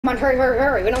Come on, hurry, hurry,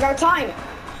 hurry. We don't got time.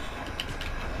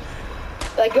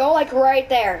 Like, go like right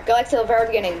there. Go like to the very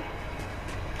beginning.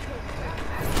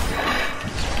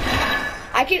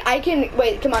 I can,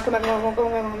 wait, come on, come on, come on, come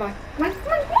on, come on, come on. Come on,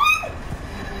 come on, come on.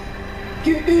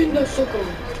 Get in the circle.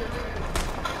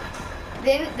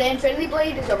 Then the Infinity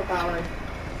Blade is overpowered.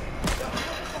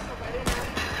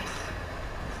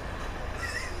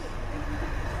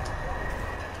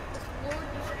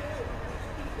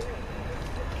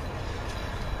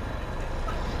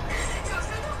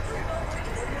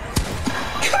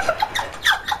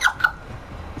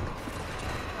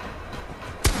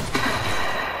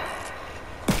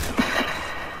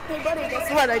 Hey buddy, guess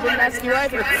what? I didn't ask you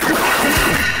either.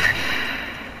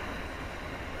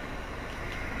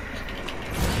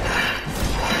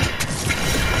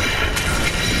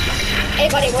 Hey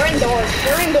buddy, we're indoors.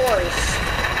 We're indoors.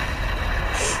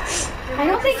 I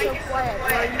don't think so quiet.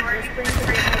 Why are you whispering to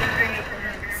me hiding from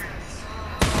your parents?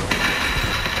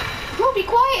 Bro, be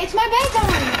quiet. It's my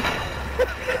bedtime.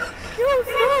 Yo,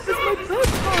 stop! It's my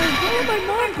bedtime. Why am I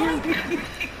not here?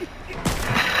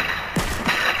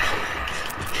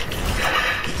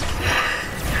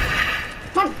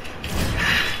 Come on.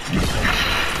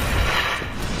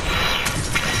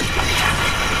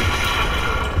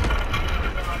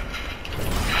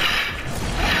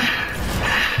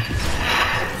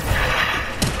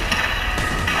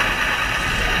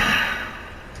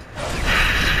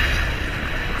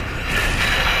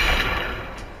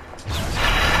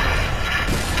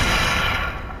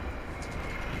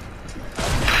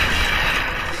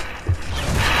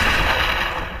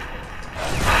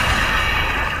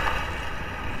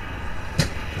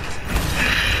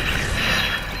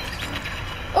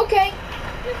 Okay.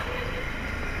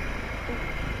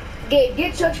 Gabe,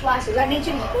 get such glasses. I need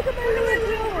you to... Look at my little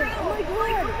drone! Oh my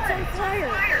god! It's on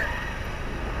fire!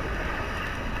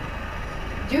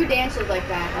 Do dances like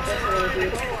that. That's what I really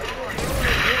do.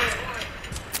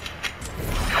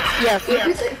 Yes,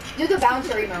 Do the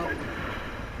bouncer emote.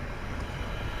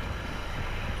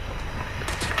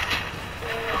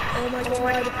 Oh my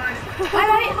god.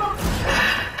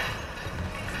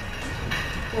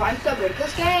 Oh, I'm so good at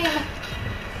this game.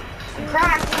 I'm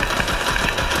cracked.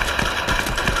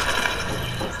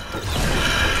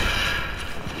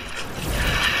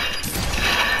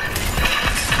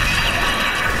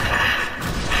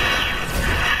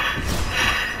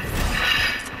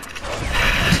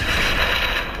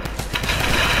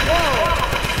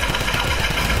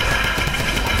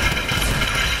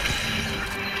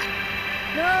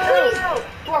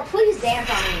 Please dance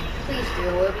on me. Please do.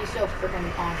 It'll be so freaking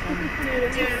awesome. Dude,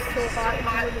 it's so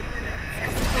hot.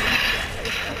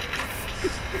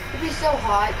 It'd be so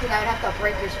hot because I'd have to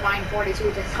break your spine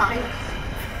 42 times.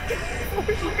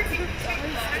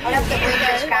 I'd have to break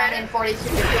your spine in 42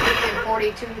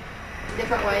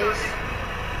 different ways.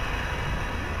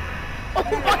 Oh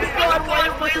my god, why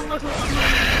am I looking at you?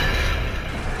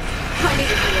 I need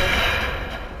to see it.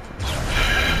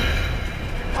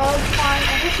 Oh, it's fine. I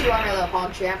guess you are my little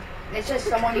pog champ. It's just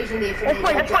someone using the Infinity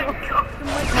Blade. No, listen. It's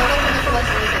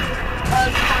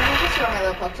fine. I guess you are my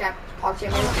little pog champ.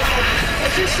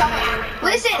 It's just someone.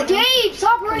 Listen, Gabe,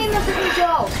 stop ruining the freaking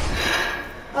joke.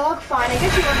 Oh, look, fine. I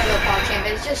guess you are my little pog champ.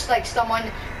 It's just like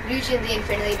someone using the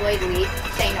Infinity Blade lead,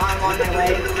 saying I'm on my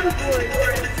way.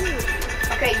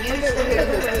 Okay, use the hula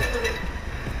hoop.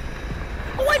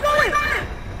 Oh my god!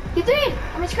 You did!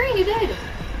 On my screen, you did!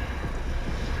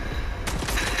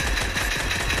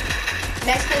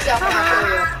 Next is up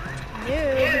after you.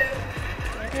 Dude.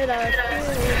 Hit us.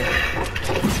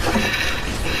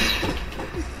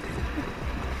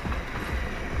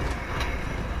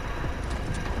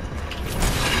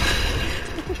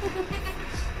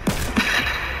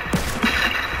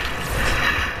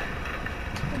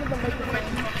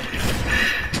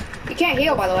 You can't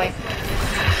heal, by the way.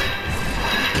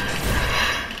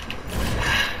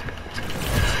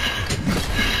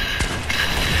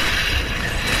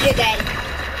 You're dead.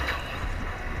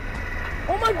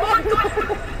 Oh my god!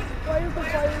 Why is the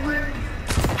fire here?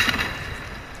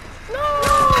 No!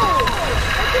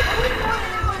 I just put it down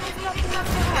and it went up.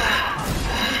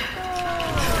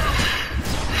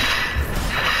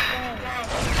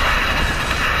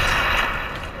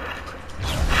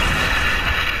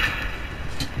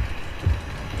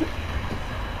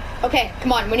 Okay,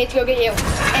 come on, we need to go get you.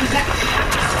 And back.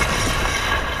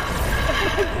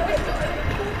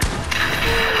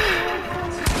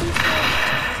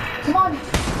 Come on.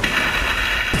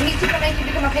 We need to go make you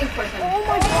become a pink person. Oh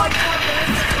my god!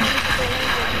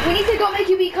 We need to go make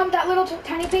you become that little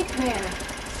tiny pink man.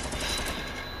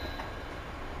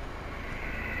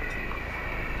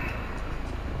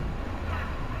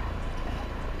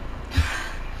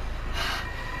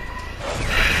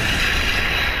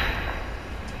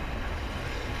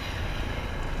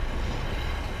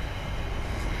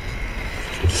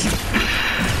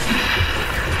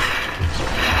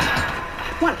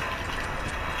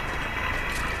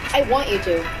 I want you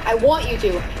to. I want you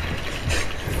to.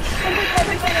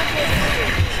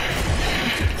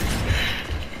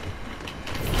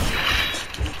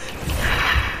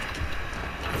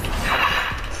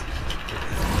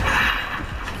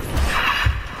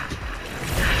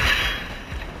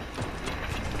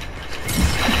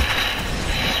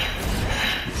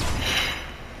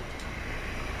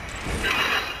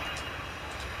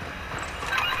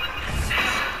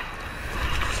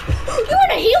 You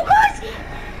wanna heal, guys?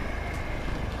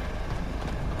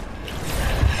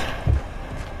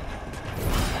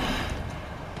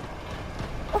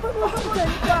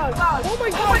 Oh my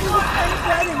god, he was kind of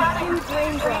dead and huge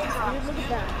raindrops. Dude, look at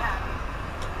that.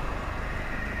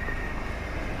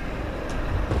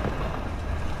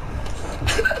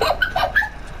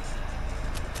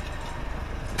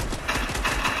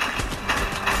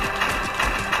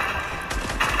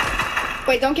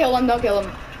 Wait, don't kill him, don't kill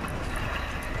him.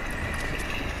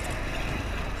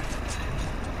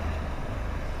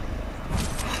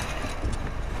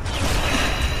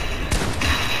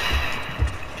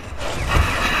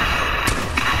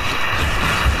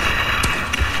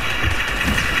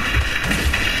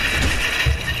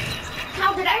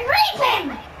 How did I rape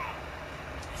him?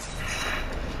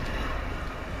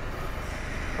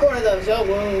 Go to those, oh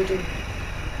whoa, dude.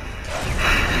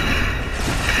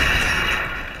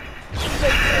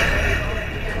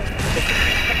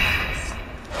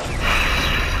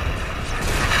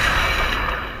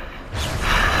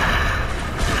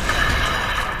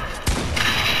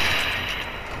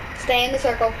 Stay in the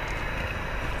circle.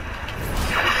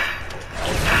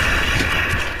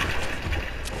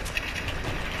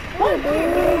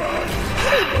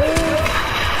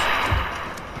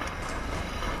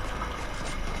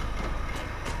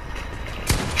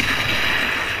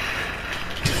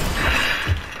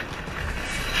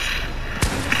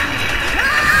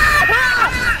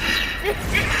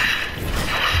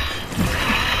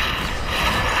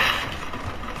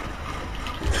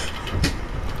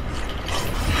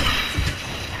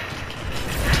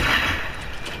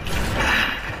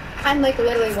 I'm like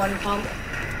literally one pump.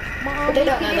 Mom, But they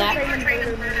don't know that.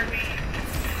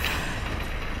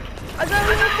 I got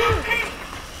one too.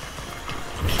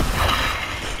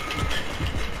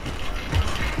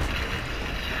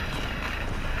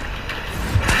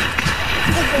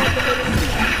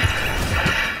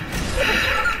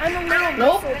 I'm a little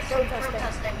Nope. missile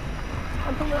protesting.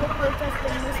 I'm a little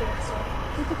protesting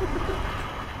missile.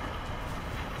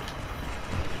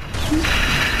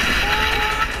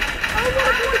 I want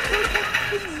to be a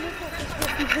protesting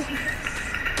missile.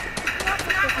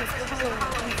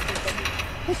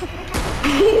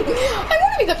 I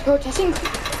want to be the protesting.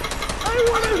 I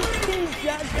want to be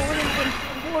Jack Gordon from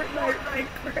Fortnite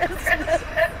for Christmas.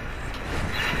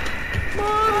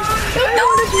 Mom, I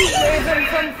want to be Raven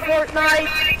from Fortnite.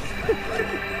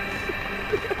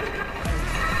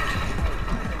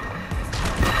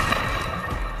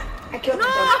 I killed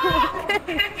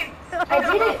myself.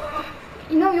 I did it.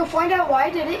 You know, you'll find out why I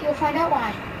did it. You'll find out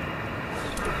why.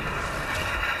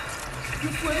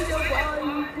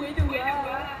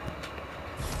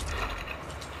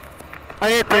 I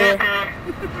agree.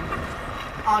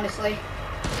 Honestly.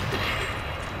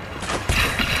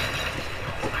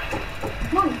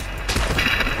 Come on.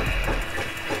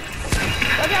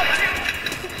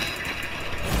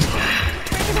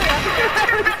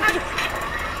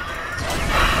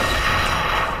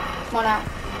 Come on out.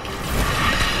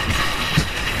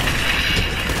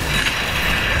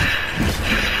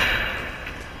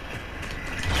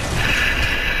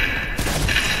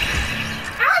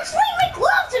 Alex, leave my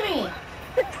glove to me!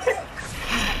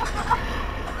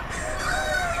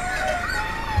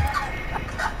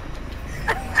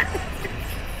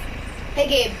 Hey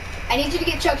Gabe, I need you to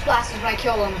get chug splashes when I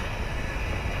kill them.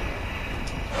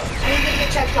 I need you to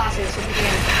get chug splashes if you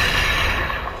can.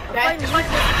 Okay?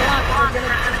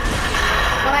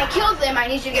 When I killed them, I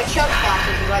need you to get chug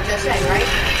splashes, is what I just said, right?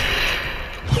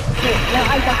 No,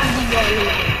 I got the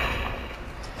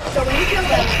So when you kill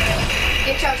them,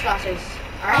 get chug splashes.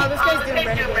 Alright? Oh, this guy's doing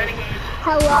renegade.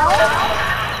 Hello?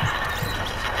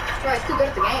 Bro, he's too good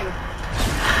at the game.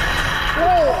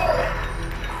 Wait.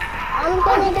 I'm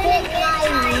gonna get my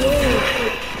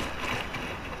loot.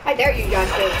 I dare you guys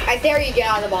to. I dare you get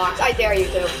out of the box. I dare you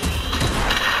to.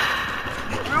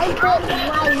 I put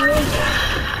my loot.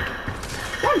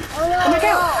 Oh no, Oh my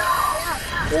God.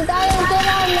 no. You gotta get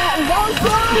on that. Don't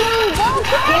kill me. Don't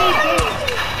kill me.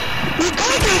 You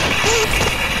gotta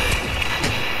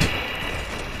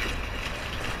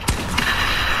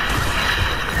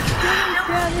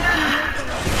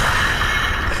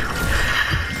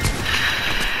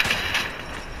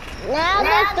Now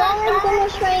the storm is gonna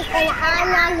shrink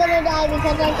and I'm not gonna die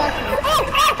because I got you.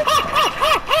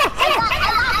 I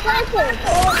got person.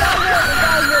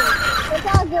 It's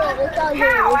all good. It's all good.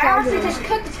 How? It's I all honestly good. just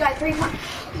cooked this guy 3 times.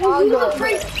 You look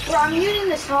pretty. Bro, I'm using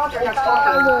this talker. It's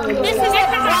all good. This is it.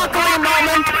 Broccoli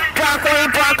moment. Broccoli,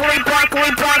 broccoli,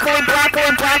 broccoli, broccoli,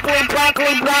 broccoli, broccoli,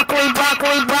 broccoli, broccoli,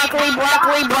 broccoli, broccoli,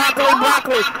 broccoli, broccoli,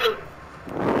 broccoli.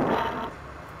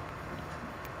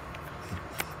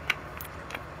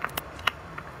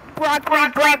 Broccoli,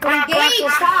 broccoli, Gabe, broccoli.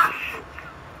 stop.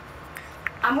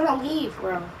 I'm gonna leave,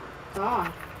 bro.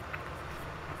 God.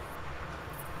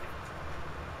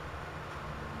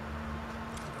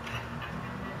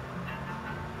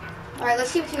 Alright,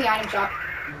 let's see what's in the item shop.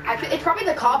 It's probably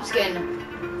the Cobb skin.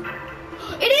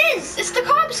 It is! It's the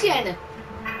Cobb skin!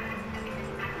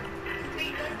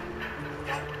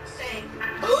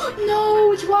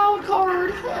 No, it's wild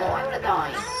card. Oh, I'm gonna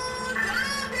die.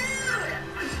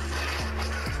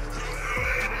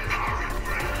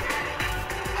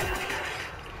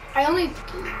 I only...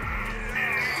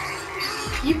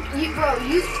 Bro,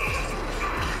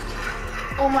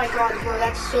 oh my god, bro,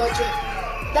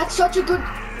 that's such a good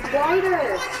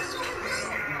glider.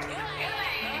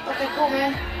 Okay, cool,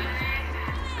 man.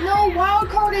 No, wild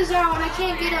card is out and I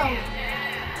can't get him.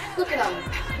 Look at him.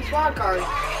 He's wild card.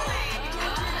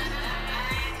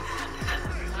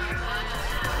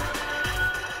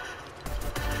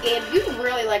 Gabe, you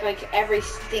really like every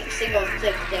single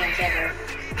thick dance ever.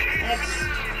 And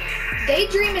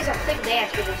Daydream is a thick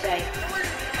dance, people say.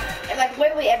 And like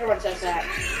literally everyone says that.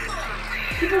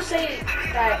 People say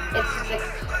that it's thick.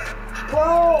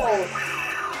 Bro!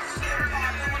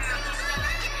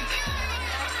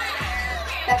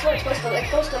 That's what it's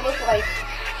supposed to look like.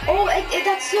 Oh,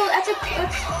 that's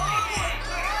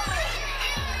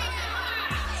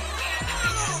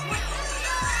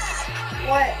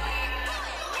what?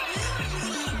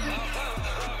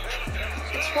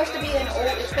 It's supposed to be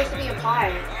it's supposed to be a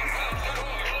pie.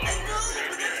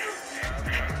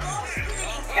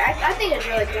 I think it's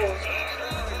really cool.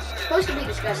 It's supposed to be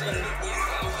disgusting.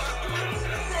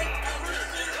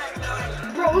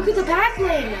 Bro, look at the back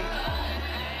bling!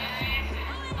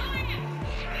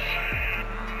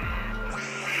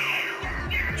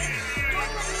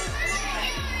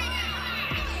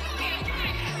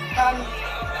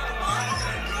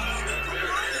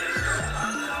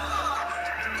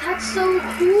 That's so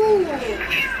cool!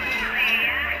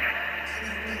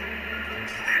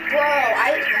 Bro,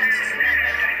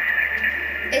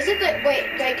 is it the, wait,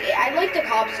 like, I like the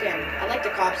Cobb skin. I like the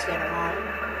Cobb skin a lot.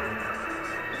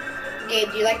 Gabe,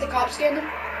 do you like the Cobb skin?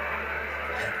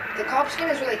 The Cobb skin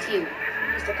is really cute.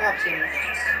 It's the Cobb skin.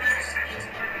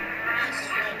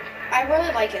 I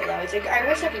really like it though. It's like, I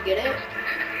wish I could get it.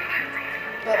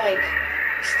 But like,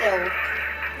 still,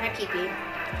 not keepy.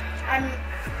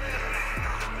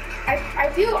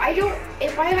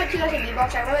 If I had 2,000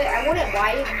 V-Bucks, I wouldn't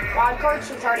buy wild cards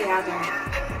since I already have them.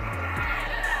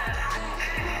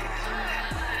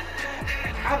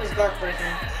 I was dark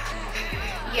person.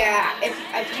 Yeah, if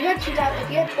you had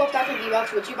 12,000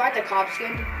 V-Bucks, would you buy the Cobb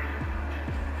skin?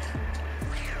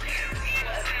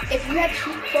 If you had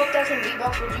 12,000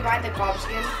 V-Bucks, would you buy the Cobb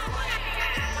skin?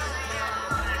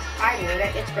 I would.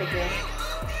 It's pretty good.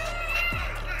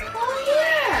 Oh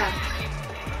yeah.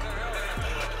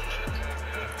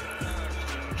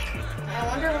 I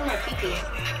wonder where my pee-pee.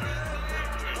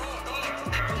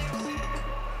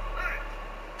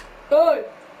 Hey!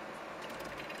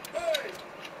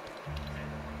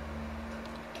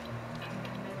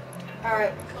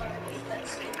 Alright.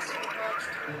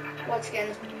 What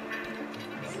skin?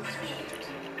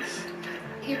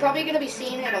 You're probably going to be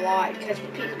seeing it a lot because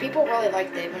people really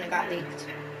liked it when it got leaked.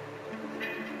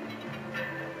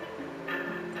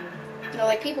 No,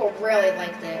 like people really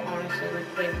liked it, honestly.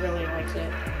 They really liked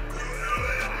it.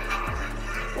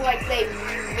 Like they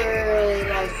really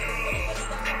liked it.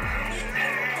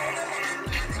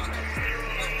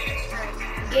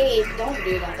 Gabe, don't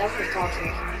do that. That's just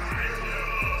toxic.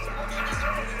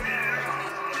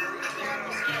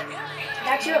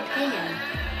 That's your opinion.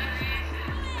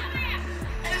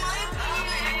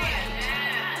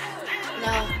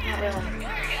 No, not really.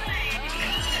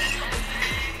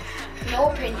 No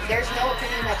opinion. There's no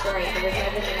opinion that's right, but there's no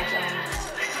opinion that's wrong.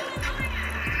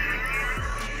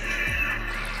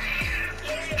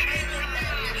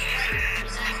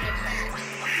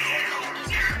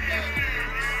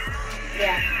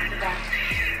 Yeah, exactly.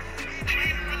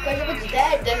 Because if it's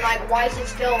dead, then like, why is it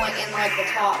still like in like the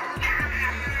top?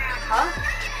 Huh?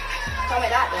 Tell me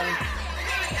that then.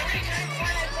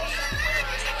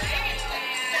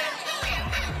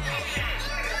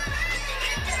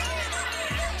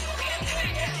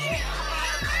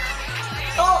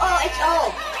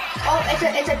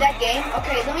 It's a dead game.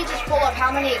 Okay, let me just pull up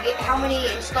how many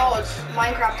installs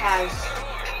Minecraft has,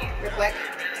 real quick.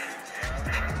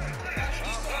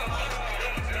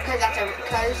 Because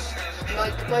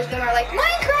most of them are like,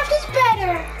 Minecraft is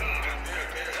better.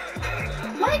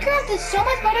 Minecraft is so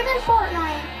much better than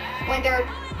Fortnite. When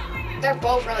they're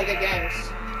both really good games.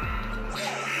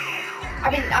 I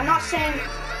mean, I'm not saying.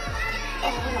 Oh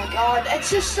my god,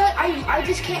 it's just so, I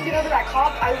just can't get over that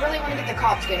cop. I really want to get the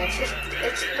cop skin.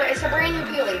 It's a brand new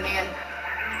Peely, man.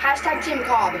 Hashtag Team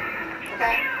Cobb.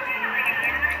 Okay.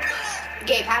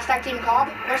 Gabe, hashtag Team Cobb?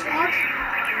 Question mark?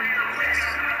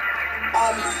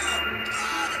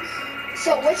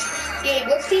 So Gabe,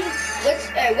 what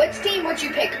team would you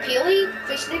pick? Peely,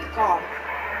 Fish Stick, Cobb?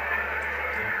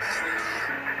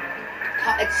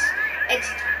 It's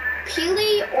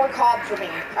Peely or Cobb for me.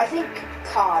 I think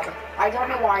Cobb. I don't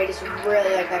know why, I just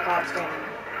really like that Cobb skin.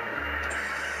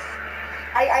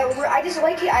 I just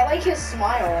like it. I like his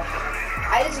smile.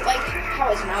 I just like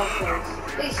how his mouth works.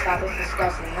 Please stop, it's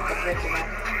disgusting. That's a bitch in that.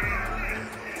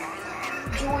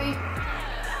 Joy.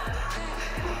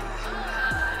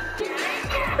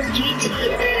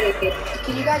 GTA.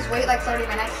 Can you guys wait like 30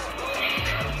 minutes?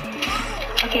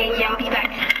 Okay, yeah, I'll be back.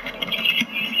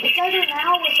 It's either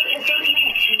now or 30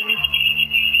 minutes, you know?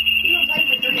 We've been playing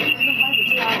for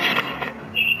 2 hours.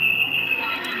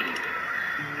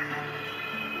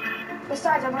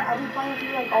 Besides, I've been playing with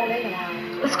you like all day now.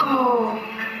 Let's go.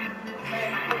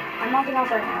 I'm not getting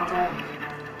off right now, but...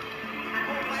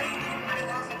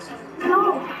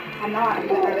 No! I'm not. I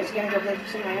was gonna go play with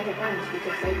some of my other friends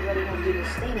because they really want to do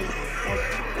this thing.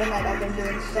 And like, I've been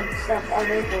doing some stuff all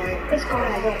day for it. Let's go.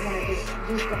 And I don't want to just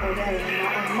do stuff all day and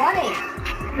not earn money.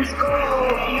 Let's go.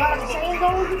 You know what I'm saying,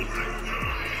 dog?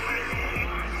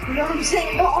 You know what I'm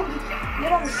saying, dog? You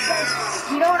know what I'm saying?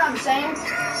 You know what I'm saying?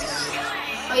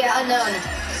 Oh yeah, unknown.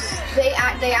 They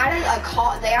added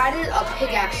a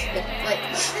pickaxe. Like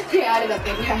they added a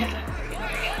pickaxe.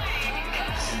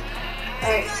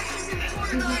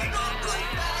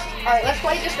 Alright, let's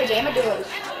play just a game of duos.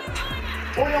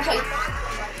 Or we gonna play.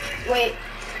 Wait.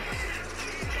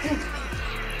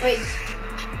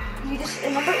 You just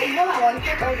remember, you know that one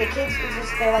trick where the kids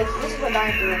they're like, this is what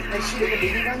I'm doing. They shoot it with a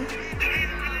BB gun.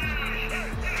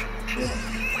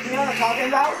 You know what I'm talking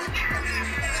about?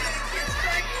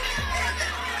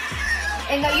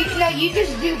 And you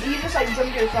just like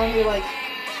jump your phone, you're like.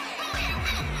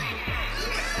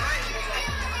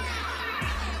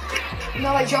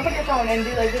 No, like jump on your phone and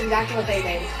do like exactly what they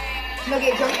did. No,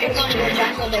 jump on your phone and do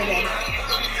exactly what they did.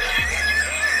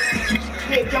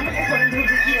 Yeah, jump on your phone and do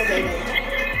exactly what they did.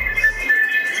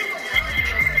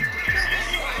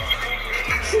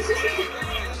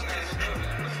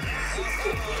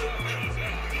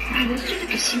 Man, this is the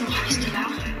casino heist now.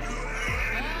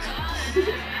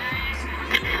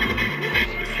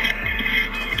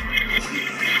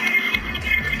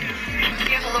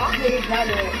 Yeah, hello? Please, not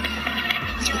do it.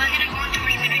 So I'm gonna go in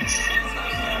 20 minutes.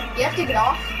 You have to get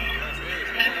off?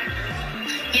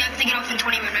 You have to get off in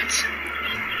 20 minutes.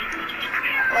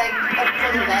 Like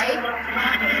for the day?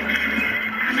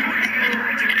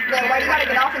 Then why do you gotta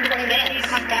get off in 20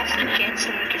 minutes? My dad's and kids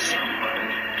in the casino.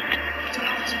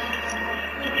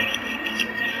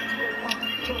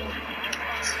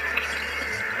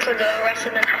 For the rest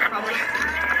of the night, probably.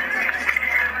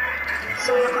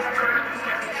 So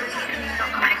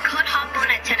I could hop on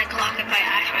at 10 o'clock if I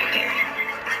ask my parents.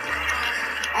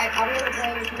 I'll be able to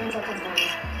play with you until 10:30.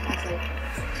 Actually.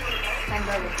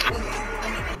 10:30.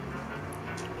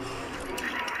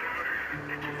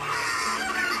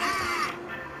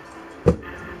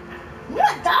 You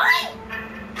not die?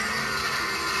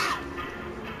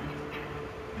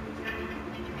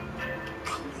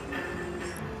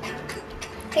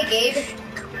 Hey Gabe,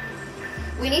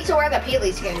 we need to wear the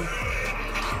Peely skin.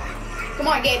 Come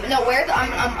on, Gabe. No, wear the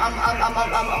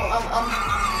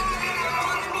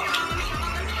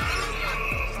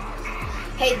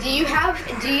Hey, Gabe?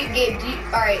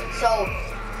 All right. So,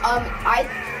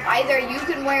 either you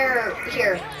can wear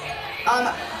here.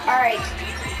 All right.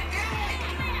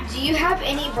 Do you have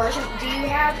any version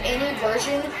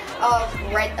of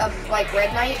Red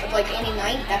Knight, of like any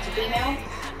knight that's a female?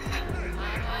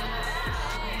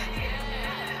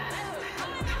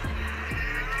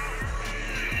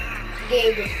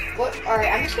 Gabe, what?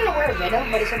 Alright, I'm just gonna wear a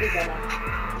Venom, but it's gonna be Venom.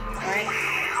 Alright?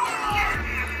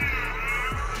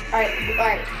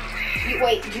 Alright.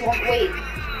 Wait.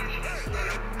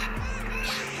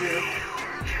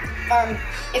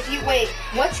 If you wait,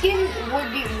 what skin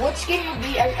would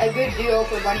be a good duo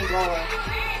for Bunny Brawler?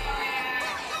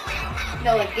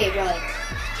 No, like Gabe, really.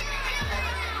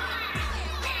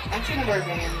 I'm just gonna wear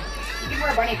Venom. You can for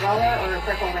a bunny brother or a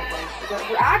purple Ripley?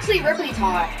 We're actually Ripley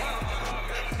taught.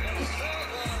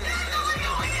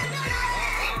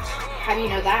 How do you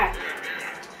know that?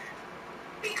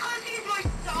 Because he's my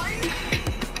son.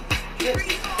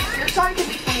 Your son could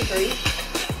be 23.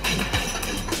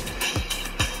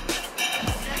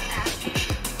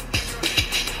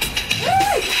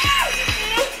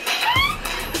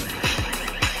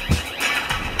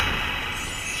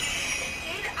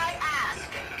 Did I ask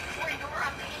for your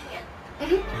opinion?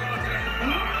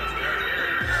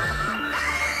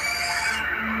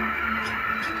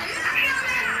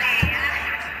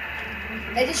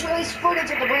 They just released footage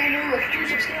of the brand new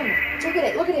exclusive skin. Look at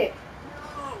it, look at it.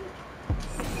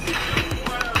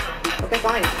 Okay,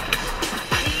 fine.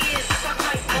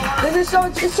 This is so,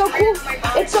 it's so cool.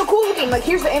 It's so cool looking. Like,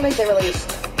 here's the image they released.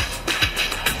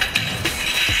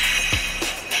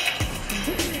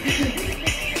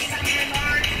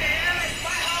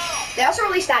 They also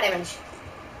released that image.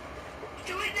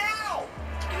 Do it now!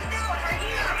 Do it now, right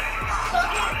here!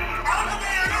 Out of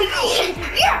there!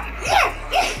 Yeah.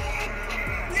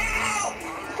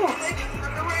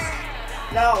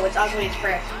 No, it's ugly as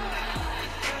frick.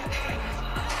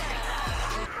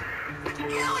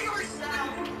 Kill yourself!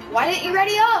 Why didn't you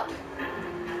ready up?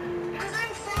 Because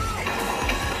I'm fat!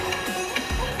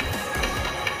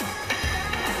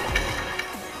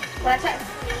 That's it.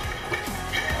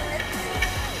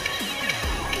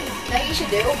 Know what you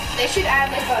should do? They should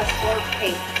add like a slurp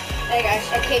cake. Like a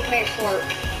cake made slurp.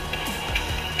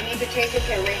 You need to change it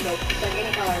to a rainbow, like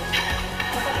any colors.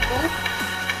 Wouldn't that be cool?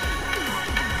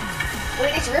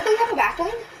 Wait, does Ripley have a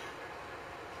backbone?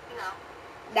 No.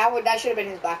 That should have been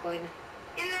his backbone.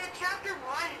 In the chapter 1,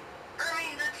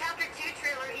 the chapter 2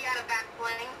 trailer, he had a back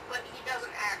bling, but he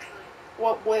doesn't actually.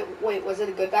 What? Wait, was it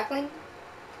a good backbone?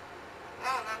 I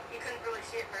don't know. You couldn't really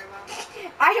see it very well.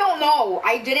 I don't know.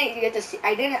 I didn't get to see.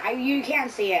 You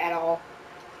can't see it at all.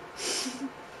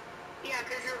 Yeah,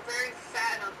 because you're very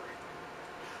fat and ugly.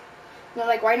 No,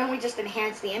 like, why don't we just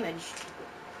enhance the image?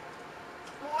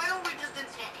 Well, why don't we just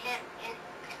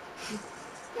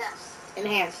yes.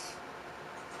 Enhance.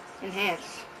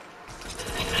 Enhance.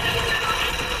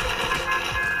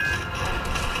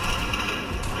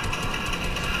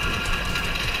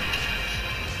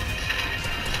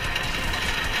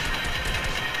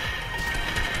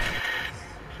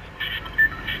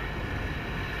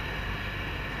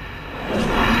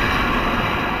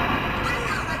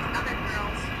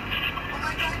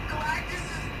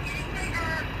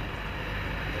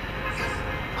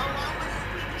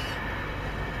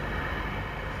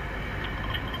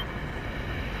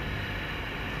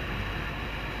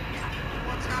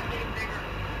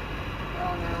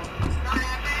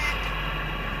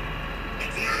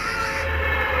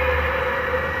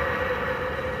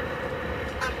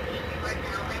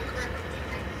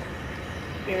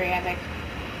 Very epic.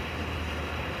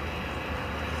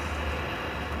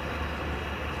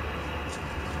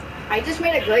 I just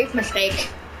made a grave mistake.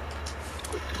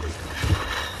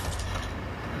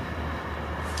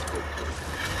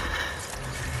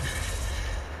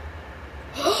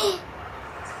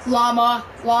 Llama,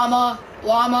 llama,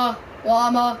 llama,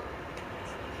 llama.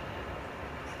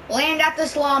 Land at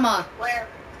this llama. Where?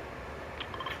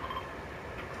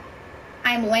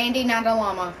 I'm landing at a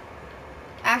llama.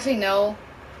 Actually, no.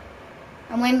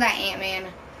 I'm landing at Ant-Man.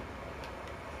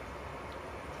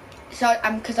 So,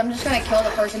 because I'm just gonna kill the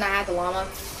person that had the llama.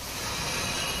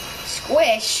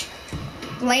 Squish.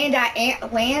 Land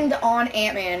on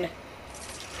Ant-Man.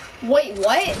 Wait,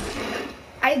 what?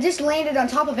 I just landed on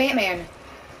top of Ant-Man.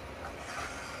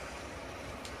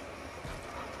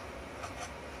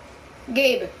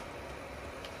 Gabe.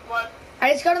 What?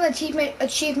 I just got an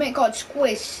achievement called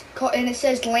Squish, and it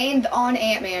says land on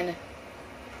Ant-Man.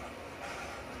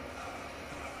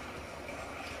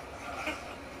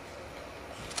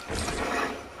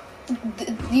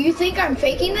 Do you think I'm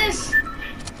faking this?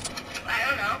 I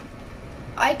don't know.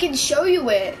 I can show you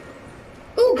it.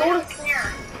 Ooh, go to...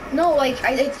 Here. No, like,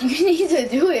 you need to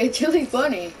do it. It's really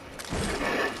funny.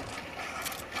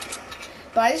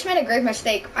 But I just made a grave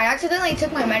mistake. I accidentally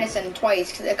took my medicine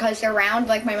twice because they're around,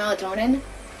 like, my melatonin.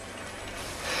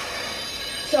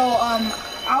 So,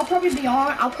 I'll probably be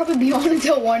on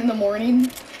until 1 in the morning.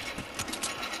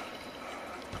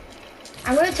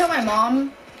 I'm gonna tell my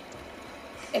mom,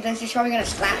 and then she's probably gonna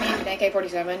slap me with an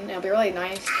AK-47. It'll be really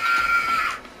nice.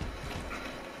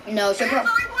 No, so That's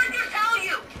all I wanted to tell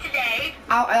you today.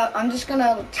 I'm just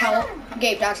gonna tell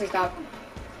Gabe to actually stop.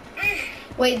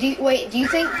 Wait, do you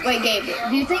think, Gabe,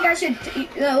 do you think I should,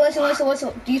 no,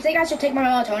 listen, do you think I should take my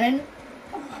melatonin?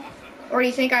 Or do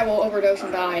you think I will overdose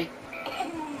and die?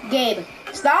 Gabe,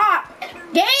 stop!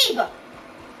 Gabe!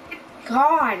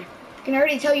 God. I can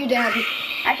already tell you didn't.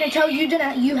 I can tell you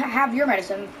didn't. You have your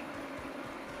medicine.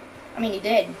 I mean, you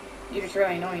did. You're just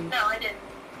really annoying. No, I didn't.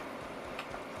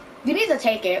 You need to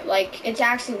take it. Like, it's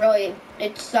actually really.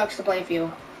 It sucks to play with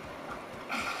you.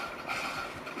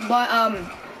 But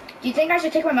do you think I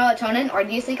should take my melatonin, or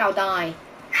do you think I'll die?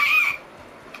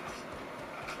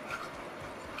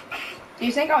 Do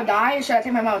you think I'll die, or should I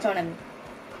take my melatonin?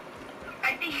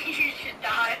 I think you should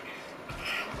die.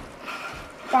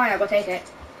 Fine, I'll go take it.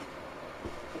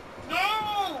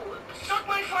 No! Suck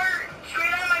my fart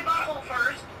straight out of my butthole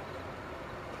first.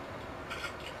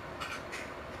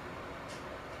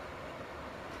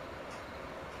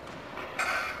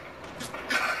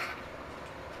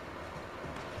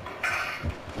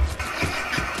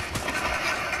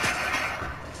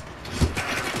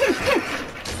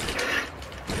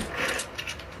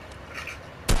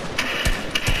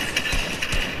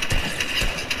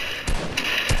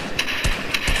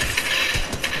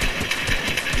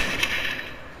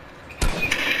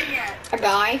 A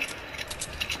guy.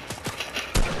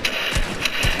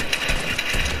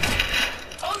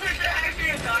 Oh, there's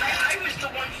actually a guy. I was the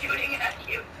one shooting at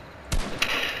you.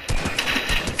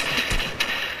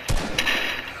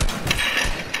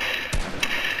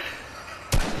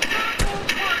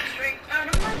 Straight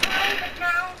out of my private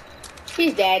now.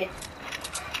 He's dead.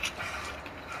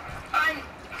 I'm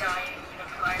dying in a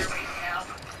fire right now.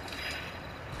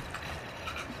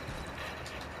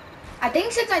 I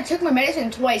think since I took my medicine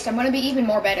twice, I'm gonna be even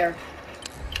more better.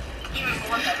 Even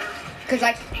more better. Cause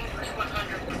like, English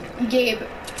 100. Gabe,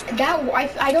 that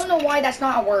I don't know why that's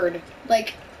not a word.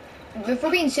 Like, if we're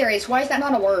being serious, why is that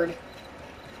not a word?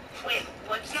 Wait,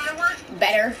 what's not a word?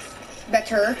 Better,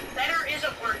 better, Better is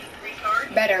a word, you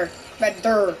retard. better,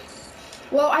 better.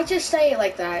 Well, I just say it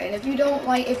like that, and if you don't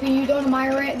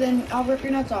admire it, then I'll rip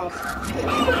your nuts off.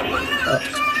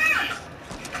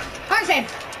 I understand.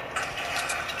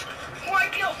 Well, I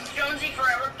killed Jonesy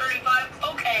Forever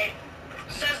 35. Okay.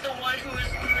 Says the one who is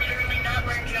literally not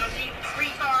wearing Jonesy.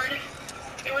 Retard.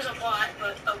 It was a plot,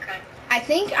 but okay. I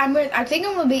think I'm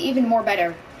gonna be even more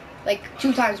better, like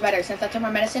 2 times better. Since I took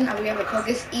my medicine, I'm gonna be able to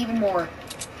focus even more.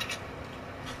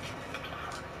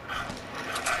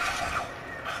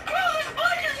 Bro, this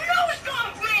boy just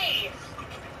no-scoped me!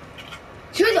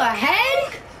 To the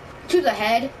head? To the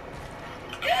head?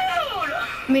 Dude!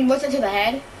 I mean, what's it to the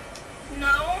head?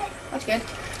 No. That's good.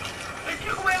 It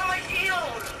took away all my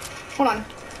shield. Hold on.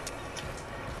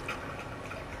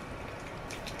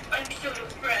 I'm so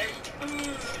depressed.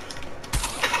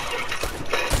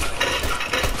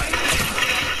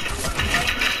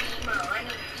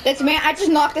 This man, I just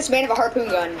knocked this man with a harpoon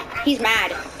gun. He's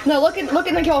mad. No, look in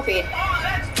the kill feed.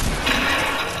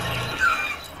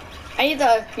 I need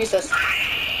to use this.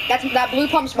 That blue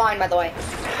pump's mine, by the way.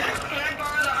 Can I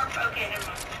borrow the harp? Okay, never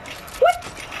mind.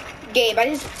 What? Gabe, I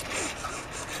just.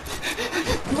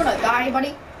 You wanna die,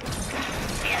 buddy?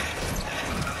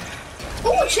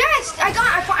 Ooh, chest! I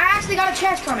actually got a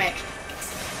chest from it.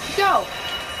 Let's go.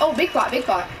 Oh, big pot, big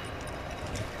pot.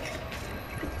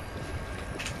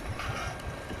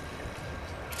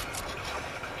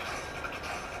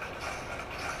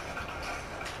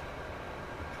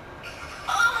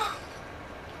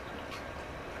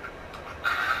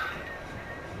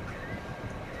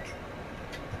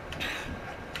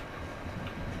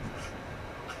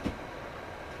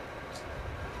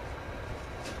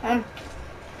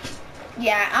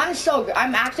 Yeah, I'm so good.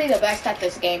 I'm actually the best at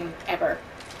this game ever.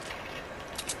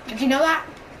 Did you know that?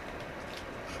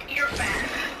 You're fat.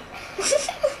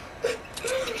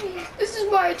 This is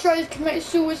why I tried to commit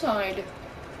suicide.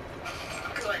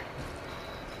 Good.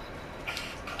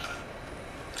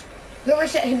 Whoever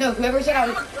said I was I'm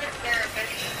a good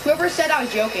therapist. whoever said I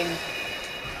was joking.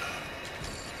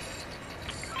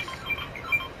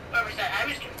 Whoever said I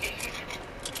was joking.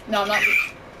 No, I'm not.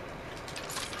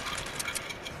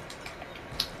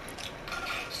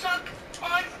 Suck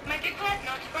on my big fat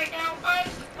nuts right now. I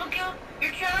will kill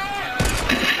your child.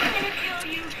 I'm gonna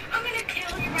kill you. I'm gonna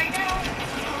kill you right now.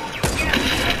 Yeah,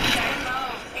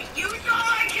 you saw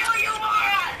I kill you,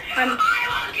 Mara. I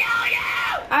will kill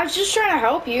you. I was just trying to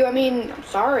help you. I mean, I'm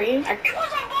sorry. It was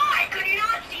a bot. Could you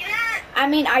not see that? I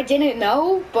mean, I didn't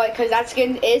know, but because that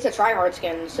skin is a tryhard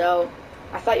skin, so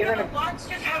I thought you were The gonna. bots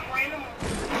just have random.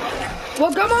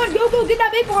 Well, come on, go get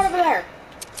that big part over there.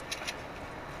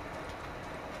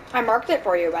 I marked it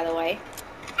for you, by the way.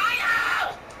 I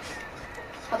know.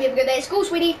 Hope you have a good day at school,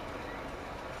 sweetie.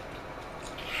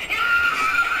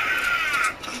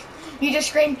 You just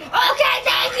screamed, okay,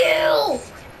 thank you!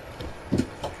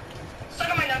 Suck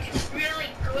on my nuts really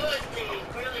goodly,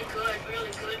 really good,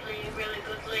 really goodly, really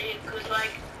goodly, good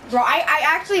like. Bro, I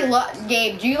actually love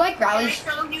Gabe. Do you like Can I rallies?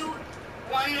 show you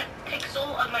 1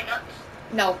 pixel of my nuts?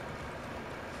 No.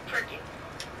 Tricky.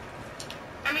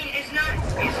 I mean, it's not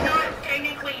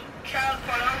technically child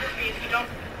pornography if you don't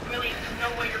really know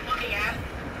what you're looking at.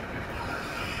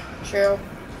 True.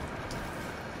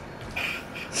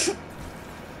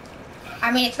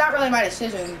 I mean, it's not really my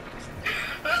decision.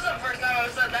 That's the first time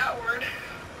I've said that word.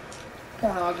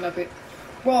 Pornography.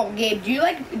 Well, Gabe, do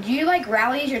you like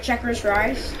rallies or Checkers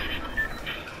fries?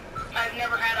 I've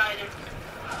never had either.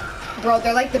 Bro,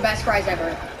 they're like the best fries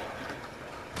ever.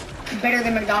 Better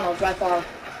than McDonald's by far.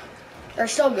 They're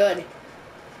so good.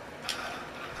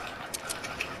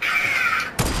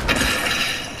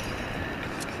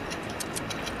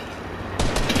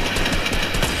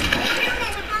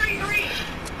 Number 33.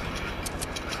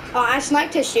 I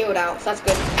sniped his shield out, so that's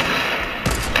good. Oh,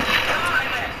 I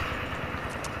missed.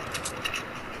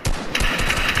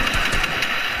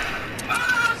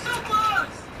 Oh, so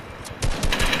close.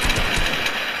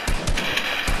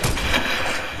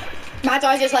 Matt's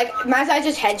I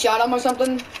just headshot him or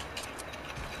something.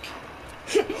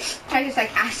 I just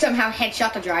like I somehow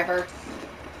headshot the driver.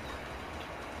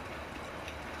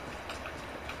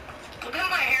 Look at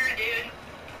my hair, dude.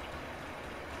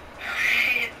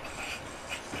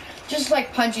 Just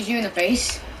like punches you in the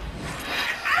face.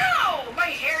 Ow! My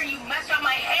hair, you messed up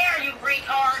my hair, you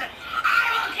retard!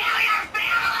 I will kill your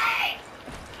family!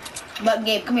 But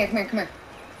Gabe, come here.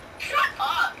 Shut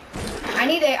up! I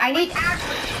need Actually,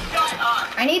 shut up!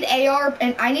 I need AR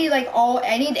and I need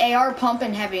AR pump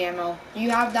and heavy ammo. Do you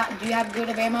have that? Do you have good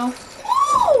of ammo?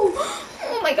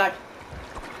 Oh my god.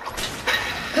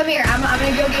 Come here, I'm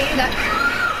gonna go get you that.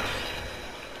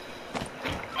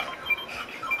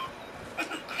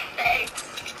 Thanks.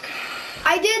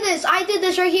 I did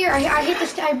this right here. I hit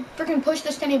this, I freaking pushed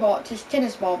this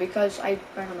tennis ball because I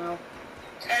don't know.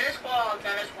 Tennis ball.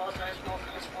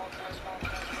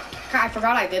 I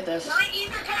forgot I did this. Not eat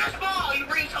the tennis ball, you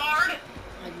retard!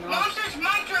 I know. Mom says it's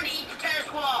my turn to eat the tennis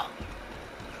ball!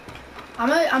 I'm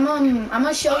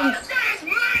gonna show you. Mom says it's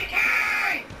my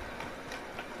turn!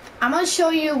 I'm gonna show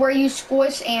you where you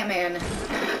squish Ant-Man.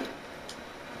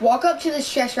 Walk up to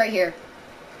this chest right here.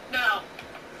 No.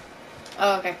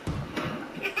 Oh, okay.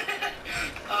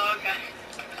 Oh, okay.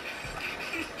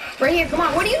 Right here. Come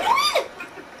on. What are you doing?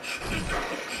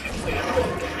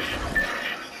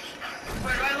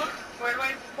 Where do I look? Where do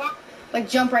I walk? Like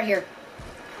jump right here.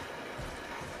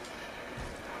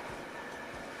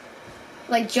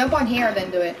 Like jump on here, then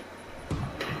do it.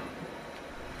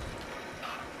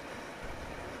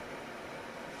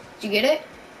 Did you get it?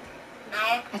 No.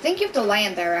 I think you have to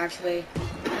land there, actually.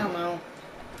 I don't know.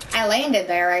 I landed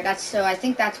there. I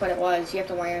think that's what it was. You have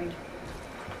to land.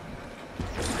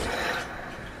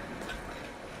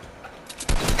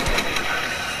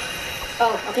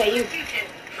 Oh, okay. You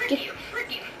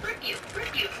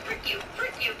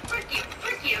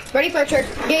ready for a trick?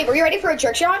 Gabe, are you ready for a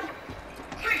trick shot?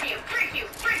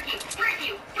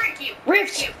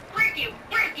 Rift.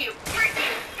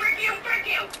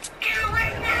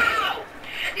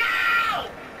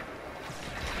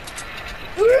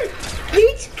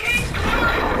 Yeet.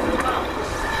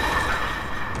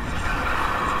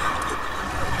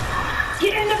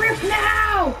 Get in the rift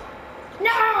now!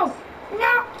 No!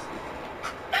 No!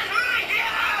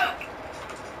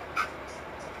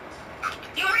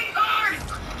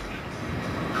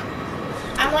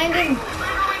 I'm landing.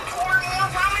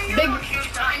 Big.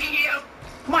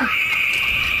 Come on.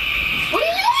 What are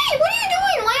you doing? What are you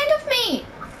doing? Land with me.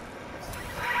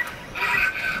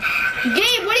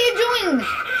 Gabe, what are you doing?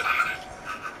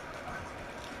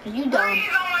 Are you dumb? Really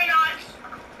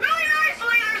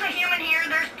nicely, there's a human here.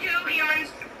 There's 2 humans.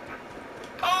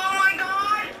 Oh my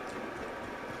god.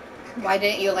 Why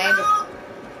didn't you land with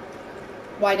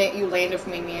Why didn't you land with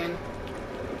me, man?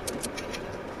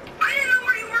 I didn't know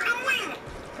where you were going.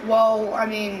 Well, I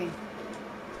mean,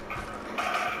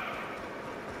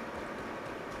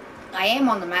 I am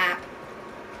on the map.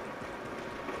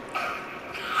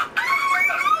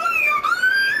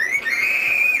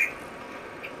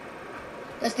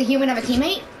 Does the human have a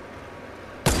teammate?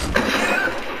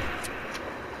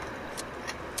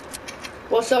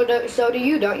 Well, so do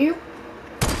you, don't you?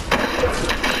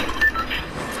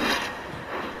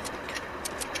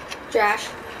 Josh,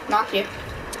 knock you.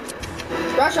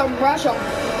 Rush him, rush him.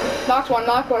 Knock one,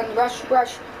 rush,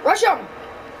 rush. Rush him!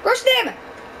 Rush them!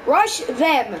 Rush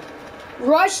them!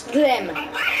 Rush them!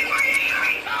 I'm waiting for you, you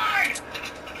retard!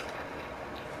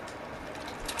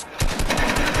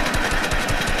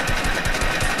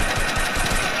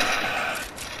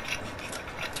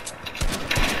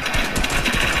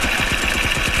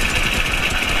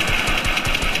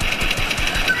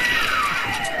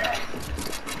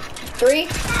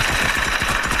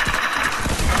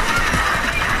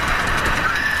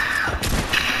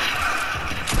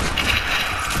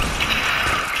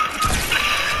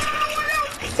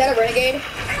 that a renegade?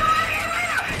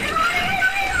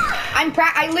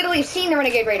 I literally seen the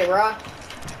renegade raider, bro.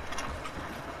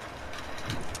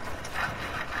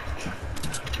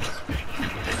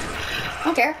 I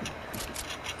don't care.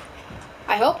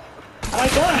 I hope. I want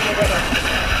to kill a renegade raider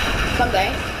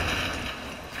someday.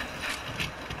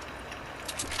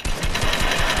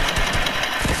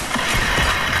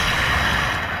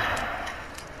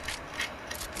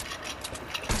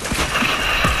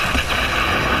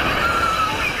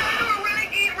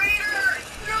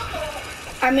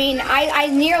 I mean, I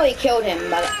nearly killed him,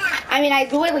 but I mean, I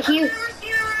literally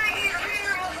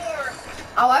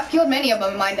Oh, I've killed many of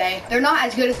them in my day. They're not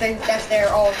as good as they're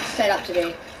all set up to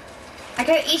be. I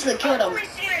could have easily killed them.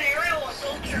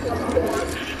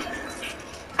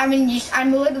 I mean,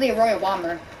 I'm literally a royal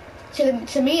bomber.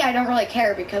 To me, I don't really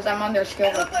care because I'm on their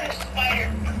skill I look like a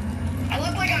spider. I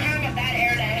look like I'm having a bad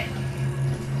air day.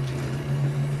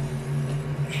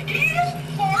 Did you just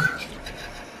fart?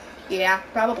 Yeah,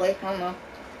 probably. I don't know.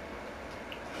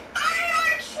 I'm a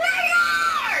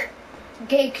traitor!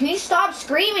 Gabe, can you stop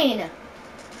screaming?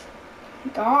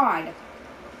 God.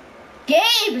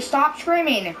 Gabe, stop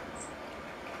screaming.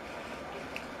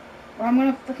 Or I'm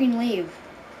gonna freaking leave.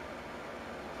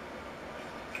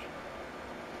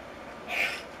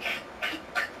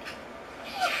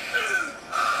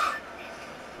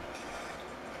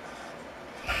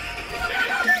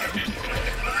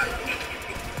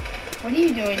 What are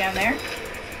you doing down there?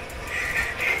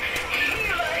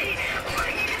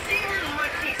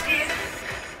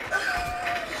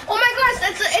 Oh my gosh,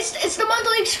 it's the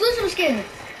monthly exclusive skin.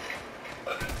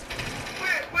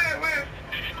 Where?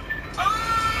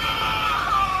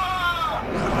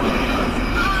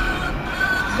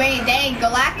 Dang,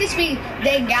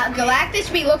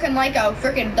 Galactus be looking like a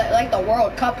freaking like the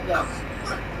World Cup though.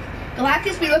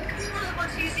 Galactus be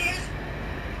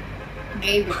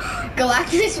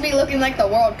Galactus be looking like the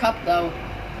World Cup though.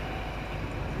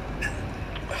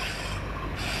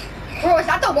 Bro, it's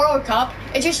not the World Cup.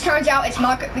 It just turns out it's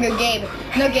not Gabe.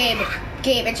 No, Gabe.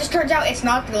 It just turns out it's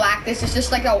not Galactus. It's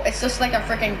just like a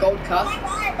freaking gold cup. Oh my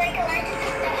god, like Galactus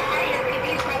is so high,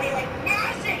 he's probably like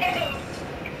massive.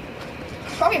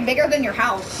 It's probably bigger than your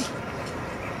house.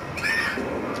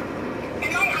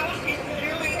 And my house is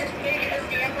literally as big as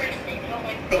the Empire State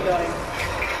Building. State building.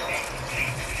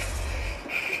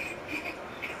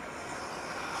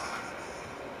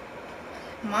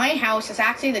 My house is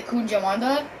actually the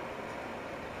Kunjawanda.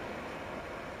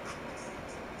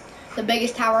 The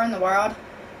biggest tower in the world.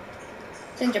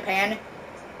 It's in Japan.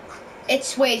 It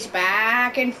sways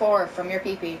back and forth from your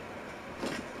pee-pee.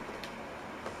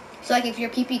 So like if your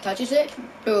pee-pee touches it,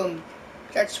 boom,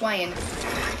 starts swaying.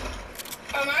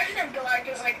 Imagine if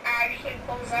Galactus like actually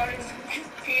pulls out his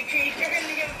pee-pee during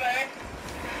the event.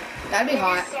 That'd be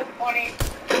hot. So funny.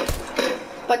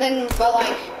 But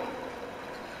like.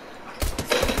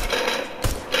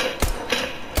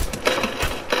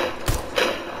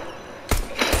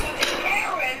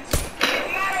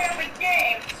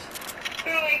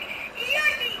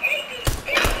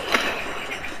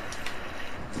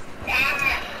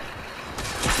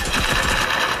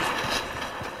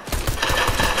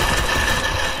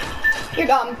 You're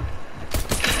dumb.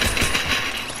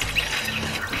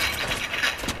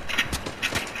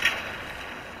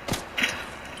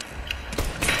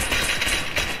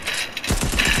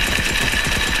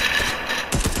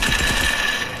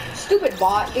 Stupid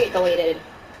bot, get deleted.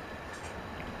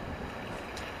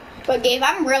 But Gabe,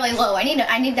 I'm really low. I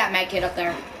need that med kit up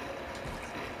there.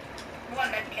 What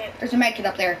med kit? There's a med kit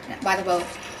up there by the boat.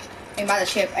 And by the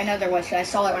ship. I know there was. I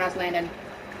saw it when I was landing.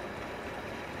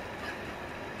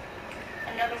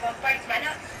 Another one bites my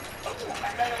nuts. Ooh,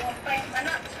 another one bites my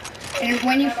nuts. And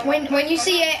when you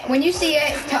see it,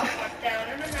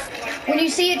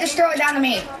 just throw it down to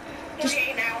me. Just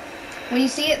when you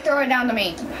see it, throw it down to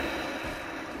me.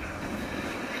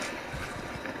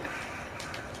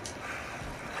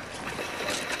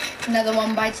 Another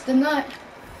one bites the nut.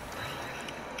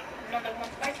 Another one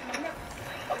bites my nut.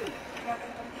 Oh, another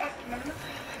one bites my nut.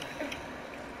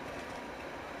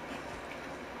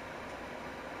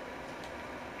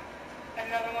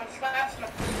 Another one slaps my.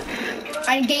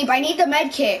 Gabe, I need the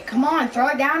med kit. Come on, throw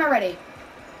it down already.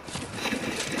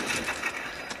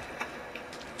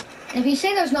 If you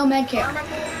say there's no med kit.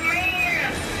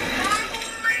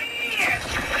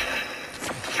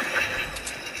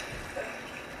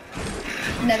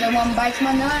 Another one bites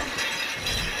my nut.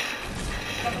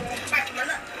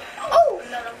 Oh!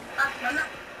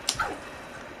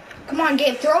 Come on,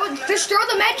 Gabe, just throw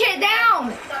the med kit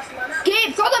down.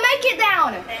 Gabe, throw the med kit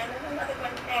down.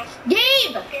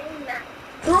 Gabe,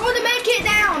 throw the med kit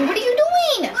down. What are you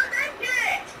doing?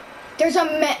 There's a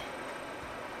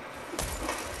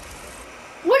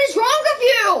What is wrong with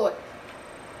you?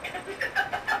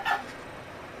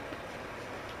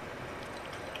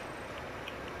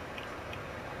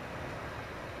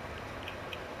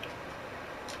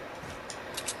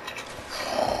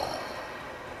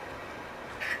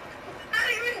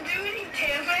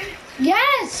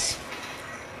 Yes!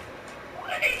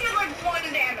 It did like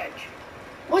 1 damage.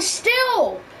 Well,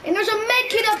 still! And there's a med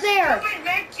kit up there! Stupid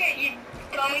med kit, you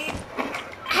dummy.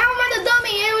 How am I the dummy?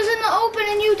 It was in the open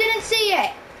and you didn't see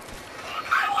it!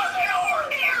 I wasn't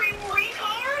ordinary,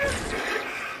 retard!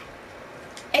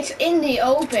 It's in the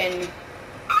open.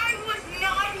 I was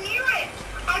not near it.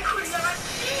 I could not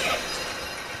see it.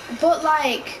 But,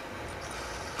 like,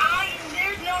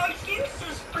 There's no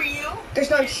excuses for you. there's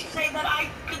no... Say that I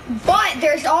could. But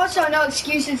there's also no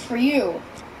excuses for you.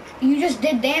 You just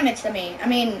did damage to me. I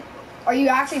mean, are you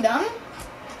actually dumb?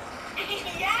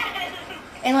 Yes.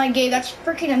 And like, Gabe, that's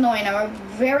freaking annoying. I'm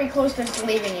very close to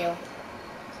leaving you.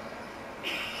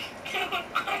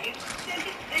 I didn't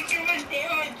think it would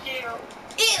damage you.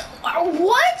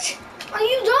 What? Are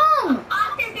you dumb?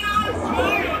 I'm not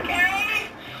smart, okay?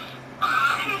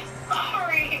 I'm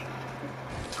sorry.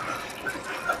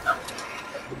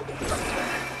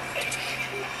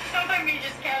 Sometimes you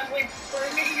just casually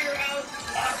burning your house.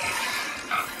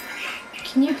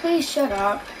 Can you please shut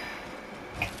up?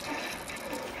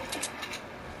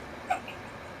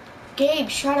 Gabe,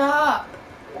 shut up.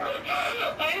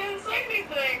 I didn't say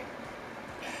anything.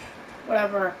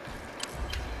 Whatever.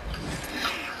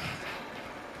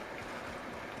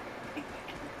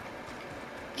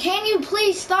 Can you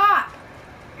please stop?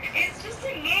 It's just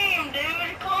a game,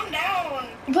 dude. Calm down.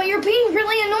 But you're being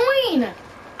really annoying.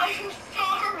 I'm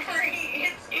sorry.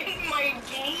 It's in my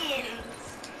games.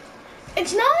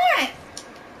 It's not.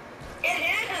 It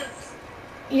is.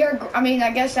 I mean, I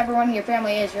guess everyone in your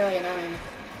family is really annoying.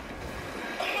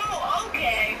 Oh,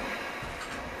 okay.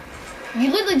 You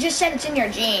literally just said it's in your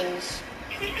genes.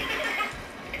 I'm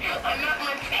not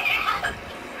my pants.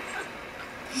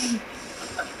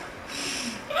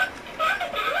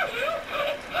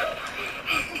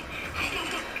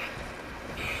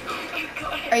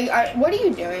 What are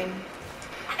you doing?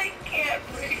 I can't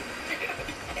breathe.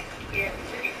 I can't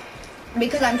breathe.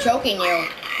 Because I'm choking you.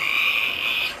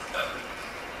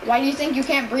 Why do you think you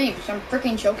can't breathe? Because I'm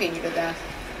freaking choking you to death.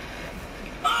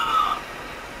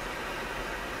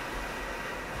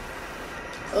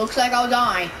 It looks like I'll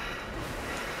die.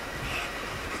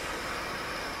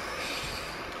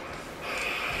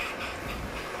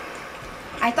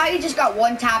 I thought you just got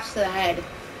 1 taps to the head.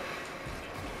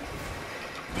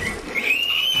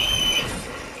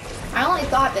 I only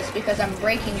thought this because I'm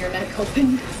breaking your neck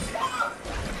open.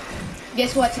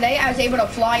 Guess what? Today I was able to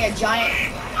fly a giant...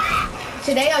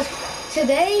 Today I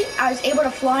was able to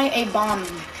fly a bomb.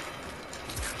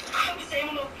 I was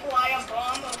able to fly a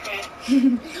bomb, okay.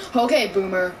 Okay,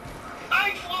 boomer.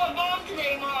 I flew a bomb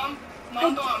today, Mom.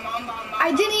 Mom.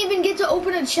 I didn't even get to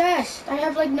open a chest. I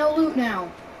have like no loot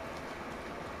now.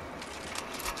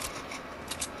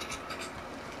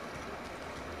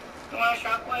 You want a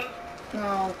shockwave?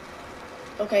 No.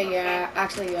 Okay, yeah,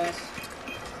 actually yes.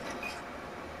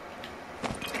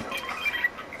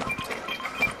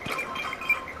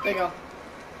 There you go.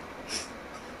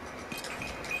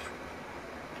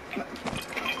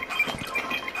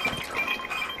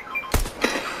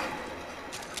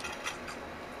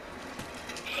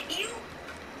 You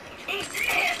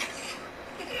exist.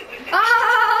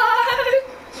 Ah!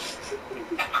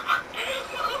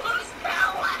 What was that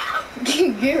laugh?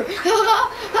 You.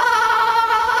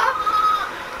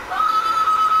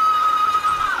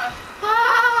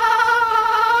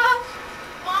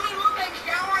 Mommy, look, I'm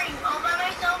showering all by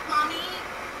myself, Mommy.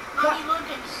 Mommy, look,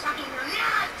 I'm sucking your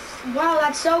nuts. Wow,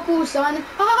 that's so cool, son.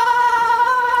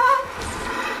 Ah!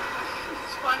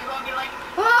 SpongeBob, you're like,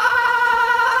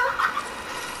 Ah!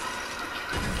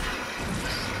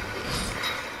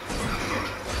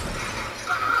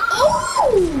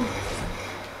 Oh!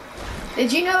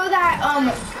 Did you know that,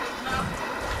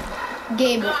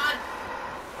 Gabe,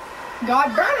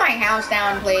 God, burn my house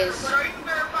down, please. but are you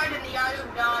verified in the eyes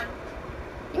of God?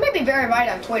 You may be verified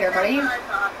on Twitter, but are you? I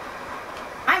thought.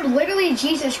 I'm literally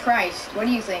Jesus Christ. What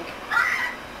do you think?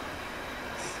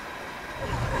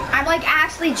 I'm like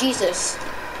actually Jesus.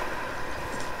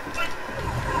 But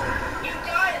you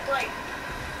died like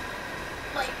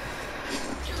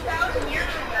 2,000 years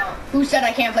ago. Who said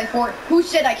I can't play Who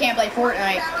said I can't play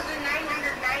Fortnite?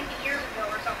 2,990 years ago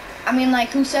or something. I mean, like,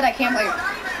 who said I can't play? No,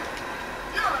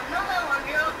 not that long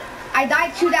ago. I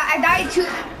died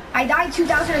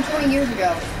 2,020 years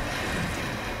ago.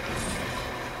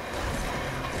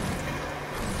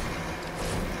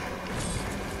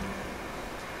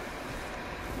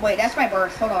 Wait, that's my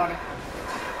birth. Hold on.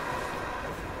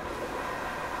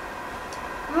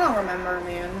 I don't remember,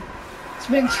 man. It's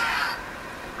been...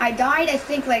 I died, I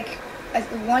think, like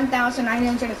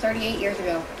 1,938 years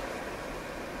ago.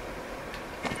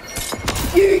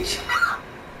 Yeet!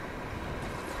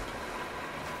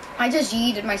 I just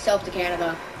yeeted myself to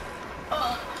Canada.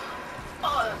 Oh,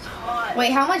 that's hot.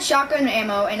 Wait, how much shotgun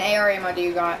ammo and AR ammo do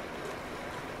you got?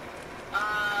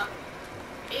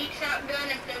 8 shotgun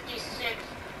and 56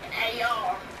 and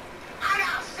AR. I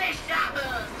got 6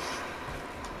 shotguns.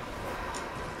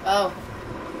 Oh.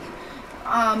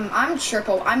 I'm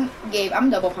triple. Gabe, I'm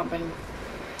double pumping.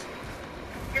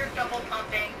 You're double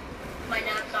pumping. My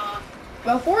nuts off.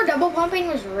 Before double pumping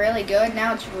was really good,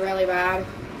 now it's really bad.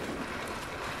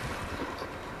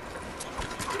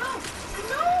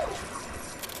 No!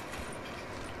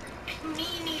 Me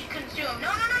need consume.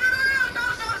 No!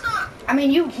 Stop! I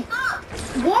mean, you... Stop!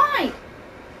 Why?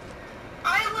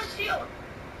 I was shield.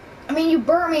 I mean, you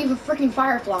burnt me for freaking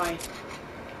Firefly.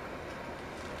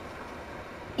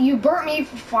 You burnt me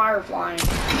for Firefly.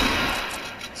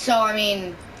 So, I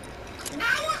mean...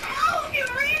 That was health, you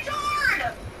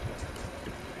retard!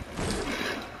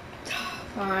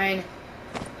 Fine.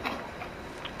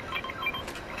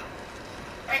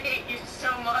 I hate you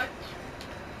so much.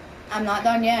 I'm not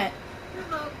done yet. You're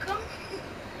welcome.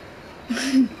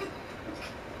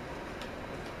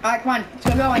 Alright, come on. Let's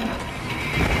go going.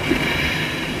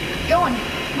 Going.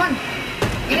 Come on.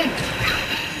 Get in.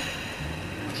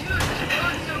 Dude, this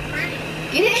road's so pretty.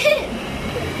 Get in!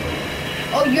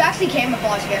 Oh, you actually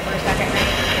camouflaged there for a second, right?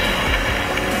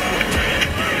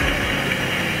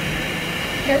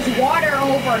 There's water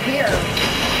over here.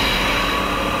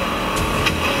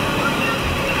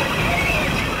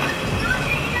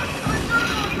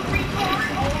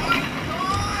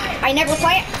 I never saw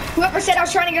it. Whoever said I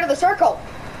was trying to get to the circle.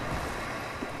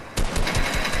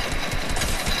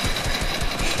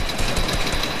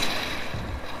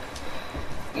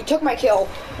 You took my kill.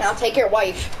 Now take your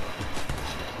wife.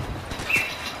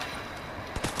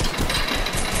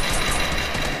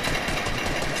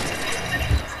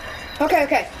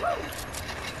 Okay.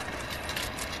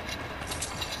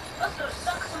 Let's go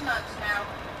suck some nuts now.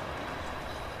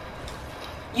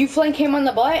 You flank him on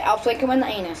the butt, I'll flank him on the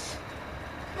anus.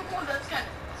 That's kind of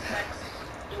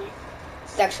sexy.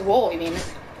 Sexual, you mean?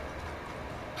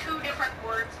 2 different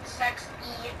words.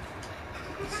 Sex-y.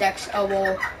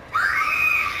 Sexual.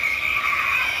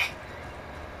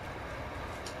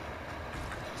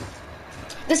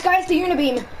 This guy's the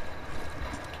Unibeam.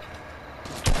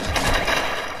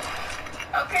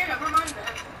 Okay, never mind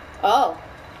then. Oh,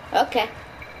 okay.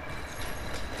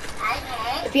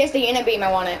 If he has the Unibeam,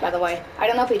 I want it, by the way. I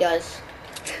don't know if he does.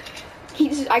 He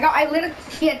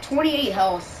had 28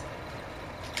 health.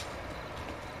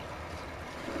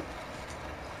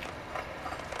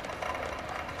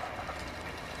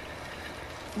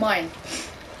 Mine.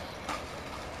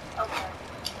 Okay.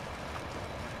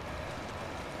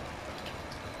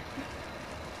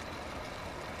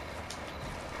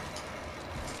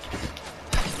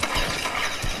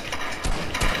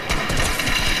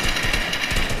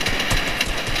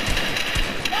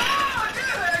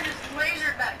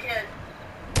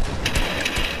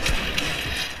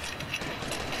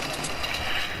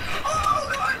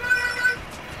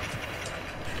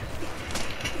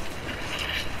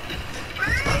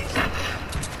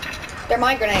 They're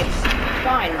my grenades.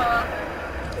 Fine.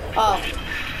 Oh.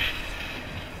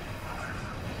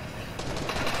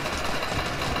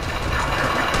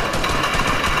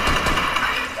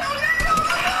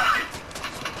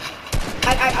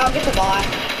 I'll get the bot.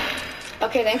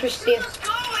 Okay, thanks for stealing.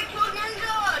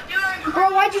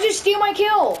 Bro, why'd you just steal my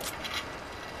kill?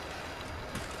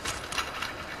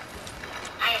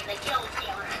 I am the kill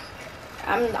stealer.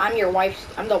 I'm your wife's.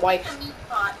 I'm the wife's. The meat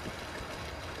bot.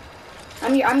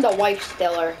 I'm the wife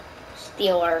stealer.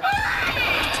 Stealer.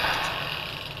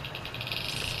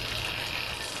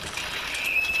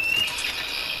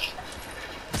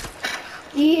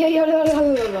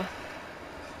 Yeah.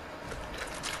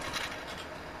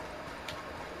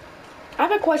 I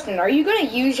have a question. Are you gonna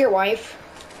use your wife,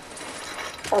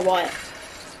 or what?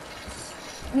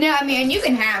 No, I mean you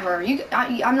can have her.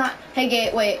 I'm not. Hey,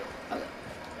 Gabe, wait.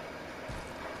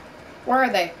 Where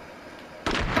are they?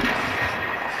 Nice,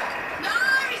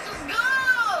 let's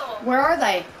go! Where are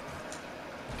they?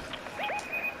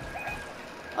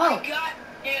 Oh. I got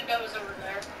Dando's over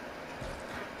there.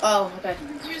 Oh, okay.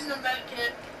 He's using a med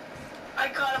kit. I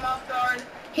caught him off guard.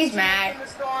 He's mad. In the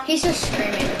storm. He's just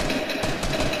screaming.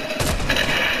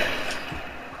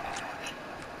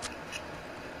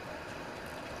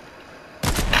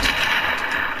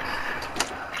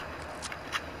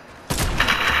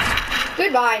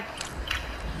 Goodbye.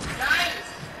 Nice.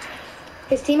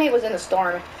 His teammate was in a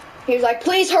storm. He was like,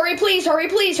 please hurry, please hurry,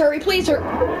 please hurry, please hurry.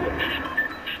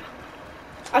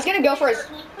 I was gonna go for his.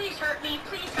 Please hurt me.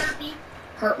 Please hurt me.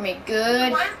 Hurt me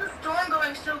good. Why is the storm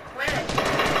going so quick?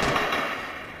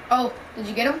 Oh, did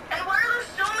you get him? And why are there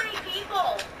so many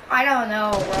people? I don't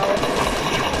know, bro.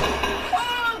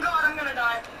 Oh god, I'm gonna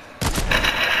die.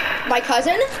 My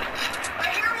cousin? I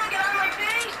hear him get on my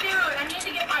face, dude. I need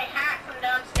to get my hat from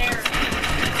downstairs.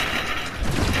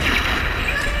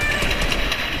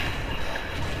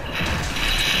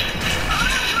 Oh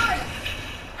god!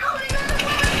 How many minutes are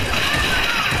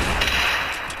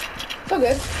So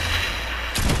good.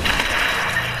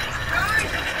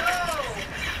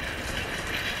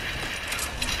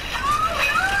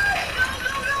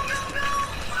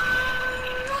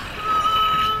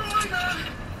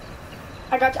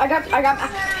 I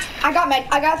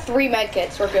got 3 med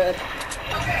kits. We're good.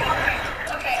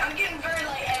 Okay, I'm getting very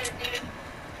lightheaded, dude.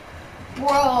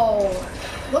 Bro,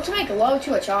 let's make love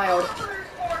to a child. Oh, there's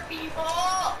 4 people.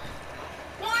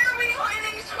 Why are we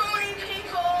finding so many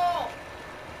people?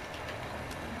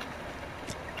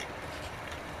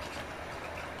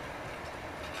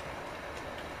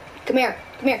 Come here.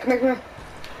 Come here. Come here. Come here.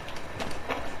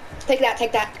 Take that.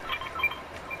 Take that.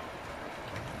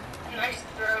 Nice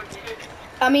throw, dude.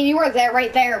 I mean, you were there,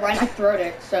 right there when I throwed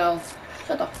it. So,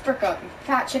 shut the frick up, you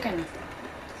fat chicken.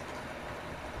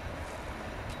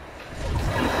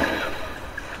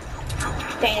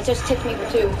 Dang, it just tipped me for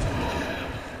 2.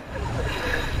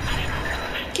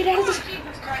 Get out of this.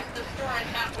 Jesus Christ, the store is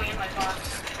halfway in my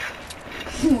box.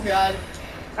 Oh god.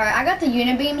 Alright, I got the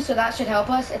unibeam, so that should help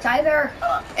us. It's either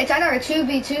a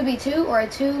 2v2v2 or a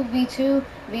 2v2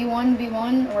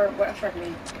 v1v1 or what the frick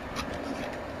mean.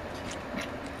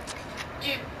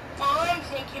 Dude, all I'm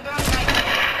thinking about right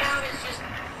now is just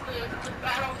the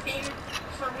battle theme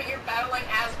for when you're battling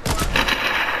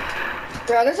Asgore.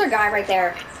 Bro, there's a guy right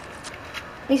there.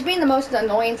 He's being the most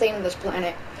annoying thing on this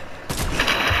planet.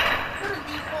 For the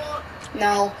default.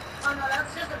 No. Oh no,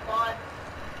 that's just a bot.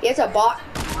 It's a bot.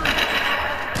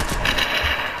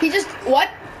 He just,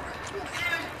 what? Dude,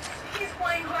 he's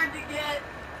playing hard to get.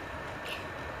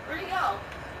 Where'd he go?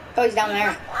 Oh, he's down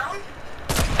there. Down?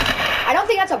 I don't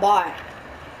think that's a bot.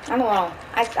 I don't know.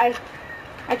 I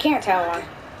can't tell.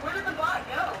 Where did the bot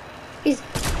go? He's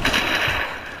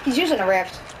using a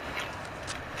rift.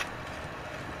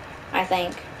 I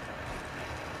think.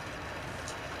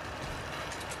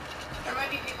 There might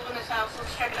be people in this house.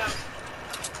 Let's check it out.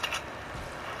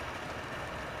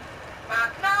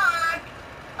 Knock, knock.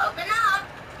 Open up.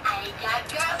 I got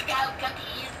Girl Scout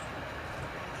cookies.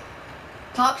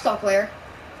 Top still clear.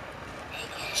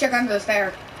 Check under the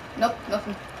stair. Nope,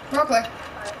 nothing. Real quick.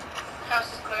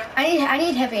 House is clear. I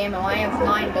need heavy ammo. I have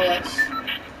 9 bullets.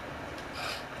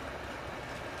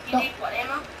 You need what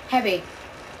ammo? Heavy.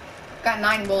 Got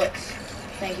 9 bullets.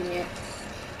 Thank you, mute.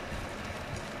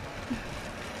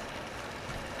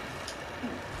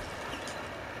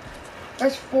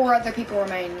 There's 4 other people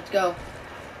remain. Let's go.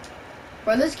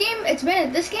 Bro, this game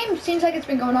seems like it's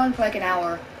been going on for like an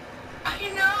hour. I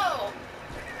know.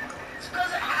 It's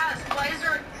because it has. Why is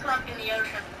there a truck in the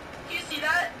ocean? Do you see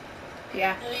that?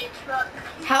 Yeah. The truck.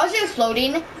 How is it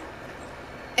floating?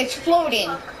 It's floating.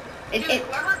 Dude, It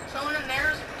whoever's towing in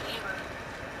there is a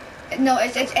gamer. no,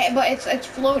 it's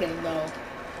floating though.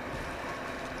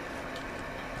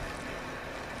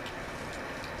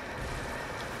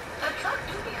 That truck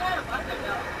do be kind of bugging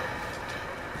though.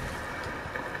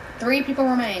 3 people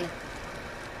remain.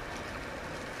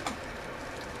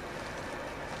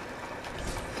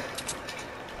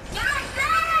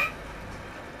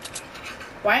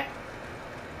 What?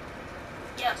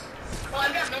 Yes. Well,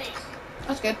 I've got minis.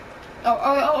 That's good.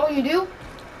 Oh, you do?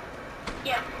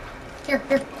 Yeah. Here.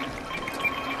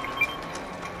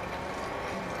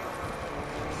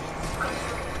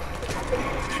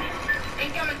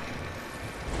 Incoming.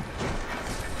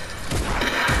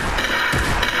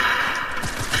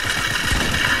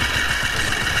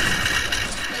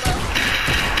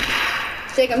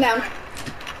 Take him down.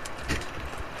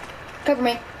 Cover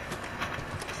me.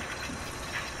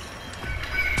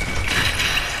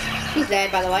 He's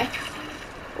dead, by the way.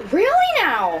 Really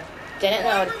now? Didn't know.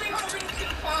 Why are they holding 2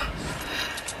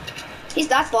 pumps?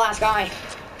 That's the last guy. If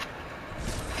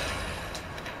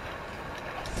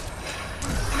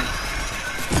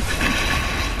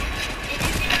you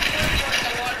see that board in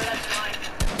the water, that's mine.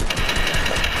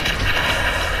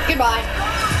 Goodbye.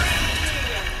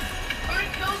 How many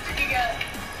kills did you get?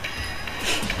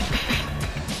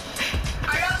 I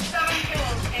got 7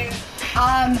 kills, dude.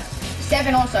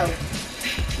 7 also.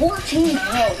 14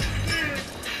 kills.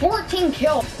 14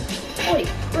 kills. Holy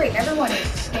Freak, everyone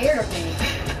is scared of me.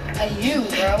 You,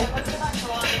 bro.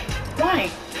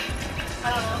 Why? I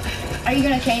don't know. Are you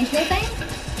gonna change anything?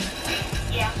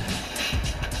 Yeah.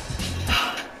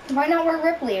 Why not where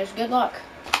Ripley is? Good luck.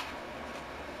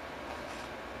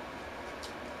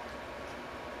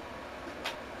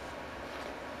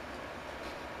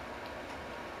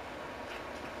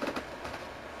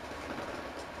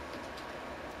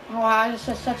 Oh, wow, this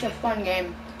is such a fun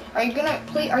game. Are you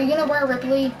gonna wear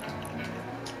Ripley?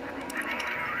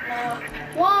 No.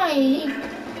 Why?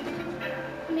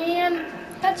 Man,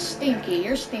 that's stinky.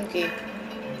 You're stinky. Did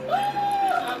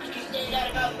you say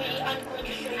that about me? I'm going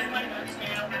to show you my nuts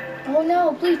now. Oh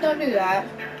no, please don't do that.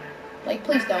 Like,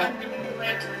 please don't. I'm going to do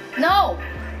it. No!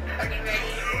 Are you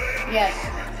ready? Yes.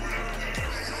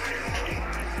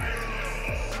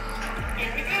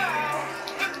 Here we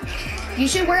go. You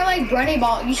should wear like Bunny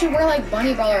Ball. You should wear like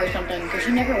Bunny Baller or something, because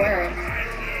you never wear it.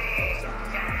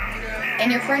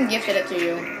 And your friend gifted it to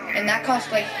you, and that cost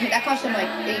him like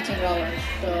 $18.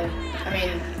 So I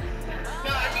mean, No,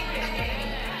 I think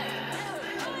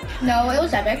it's no, it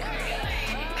was epic. No,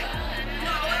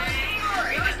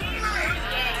 it was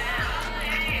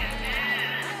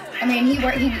I mean, he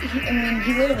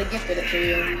literally gifted it to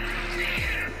you.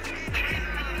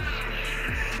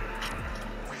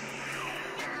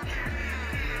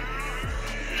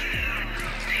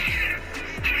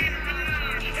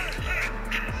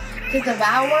 The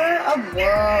Devourer of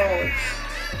Worlds.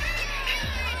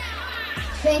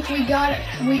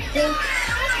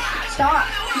 Stop!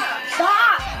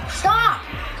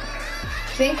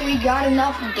 Think we got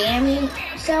enough gaming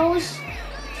cells?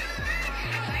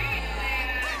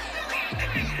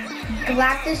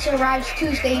 Galactus arrives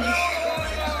Tuesday.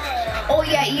 Oh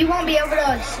yeah, you won't be able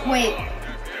to wait.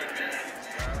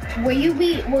 Will you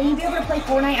be able to play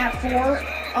Fortnite at 4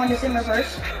 on December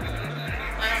 1st?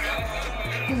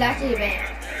 That's the event.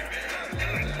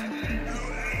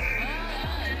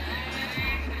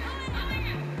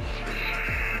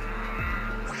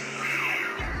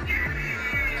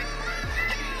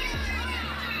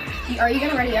 Are you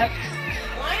gonna ready up?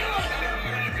 Why do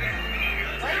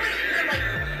I feel like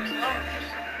clowns?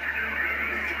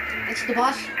 It's the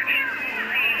boss.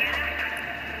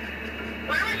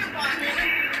 Where was your boss, man?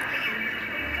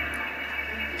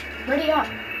 Ready up.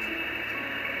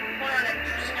 Hold on, I'm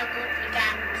just gonna go to the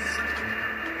back.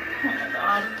 Oh my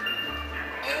god.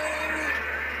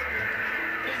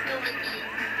 Let's go with these.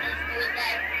 Let's go with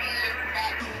that.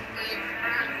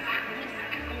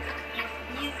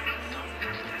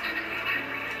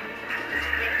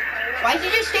 Why'd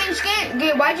you just change skins?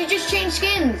 Why'd you just change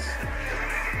skins?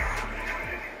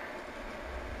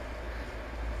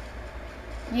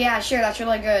 Yeah, sure, that's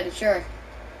really good, sure.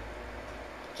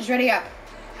 Just ready up.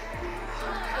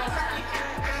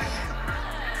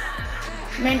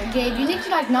 Man, Gabe, you need to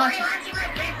like not.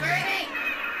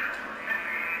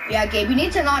 Yeah, Gabe, you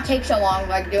need to not take so long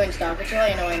like doing stuff. It's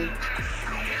really annoying.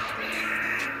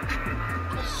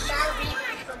 Sorry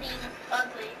for being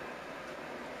ugly.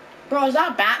 Bro, is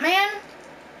that Batman?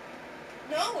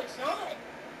 No, it's not.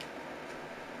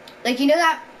 Like, you know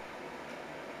that?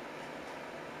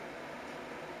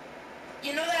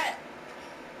 You know that?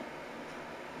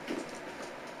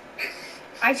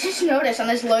 I just noticed on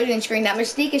this loading screen that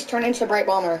Mystique is turned into Bright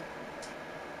Bomber.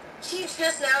 She's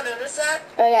just now noticed that?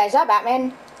 Oh yeah, is that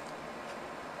Batman?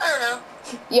 I don't know.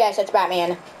 Yes, it's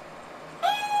Batman.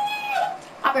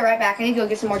 I'll be right back. I need to go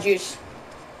get some more juice.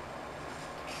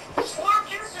 Slurp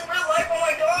juice in real life? Oh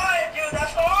my god, dude,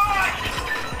 that's hot!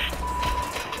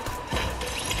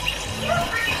 You're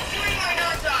freaking chewing my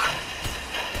nuts off!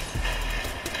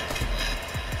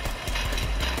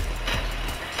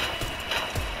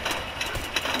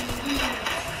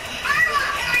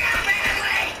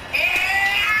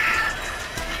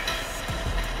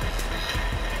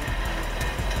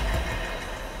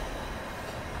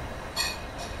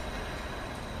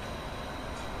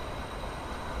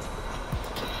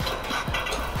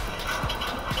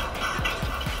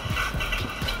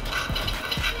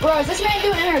 Bro, is this man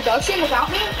doing an introduction without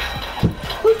me?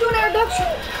 Who's doing an introduction?